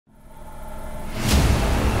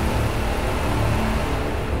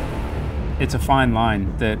It's a fine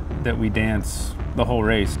line that we dance the whole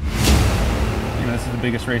race. You know, this is the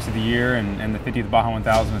biggest race of the year, and the 50th Baja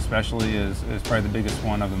 1000 especially is probably the biggest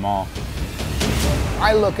one of them all.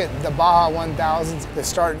 I look at the Baja 1000s that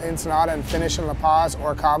start in Ensenada and finish in La Paz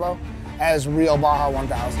or Cabo as real Baja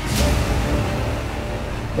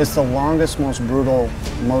 1000s. It's the longest, most brutal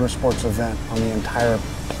motorsports event on the entire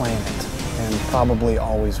planet, and probably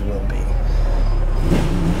always will be.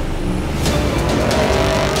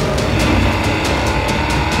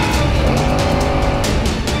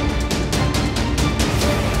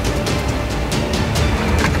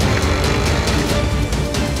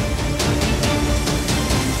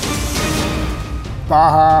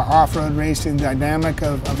 Baja off-road racing, the dynamic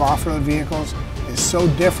of off-road vehicles is so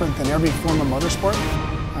different than every form of motorsport.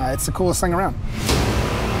 It's the coolest thing around.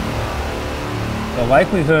 The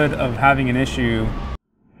likelihood of having an issue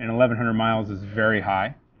in 1,100 miles is very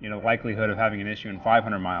high. You know, the likelihood of having an issue in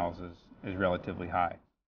 500 miles is relatively high.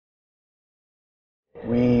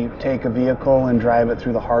 We take a vehicle and drive it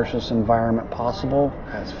through the harshest environment possible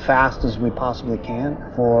as fast as we possibly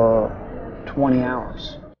can for 20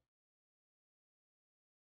 hours.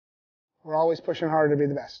 We're always pushing hard to be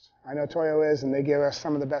the best. I know Toyo is, and they give us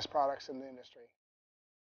some of the best products in the industry.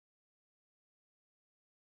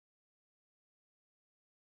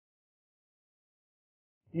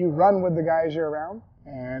 You run with the guys you're around,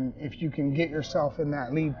 and if you can get yourself in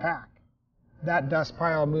that lead pack, that dust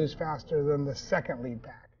pile moves faster than the second lead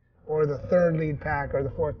pack, or the third lead pack, or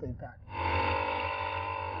the fourth lead pack.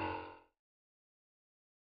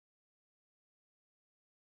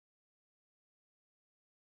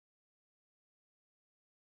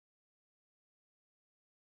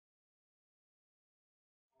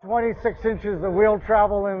 "26 inches of wheel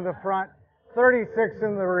travel in the front, 36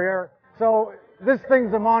 in the rear. So this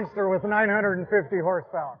thing's a monster with 950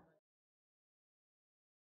 horsepower.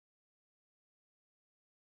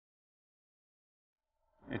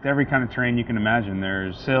 It's every kind of terrain you can imagine.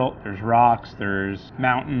 There's silt, there's rocks, there's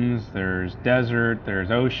mountains, there's desert, there's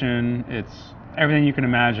ocean. It's everything you can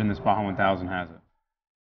imagine. This Baja 1000 has it.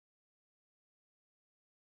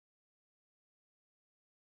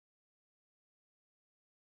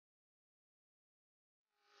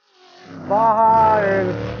 Baja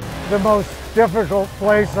is the most difficult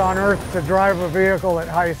place on earth to drive a vehicle at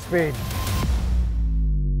high speed.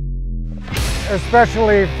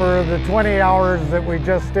 Especially for the 20 hours that we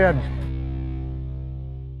just did.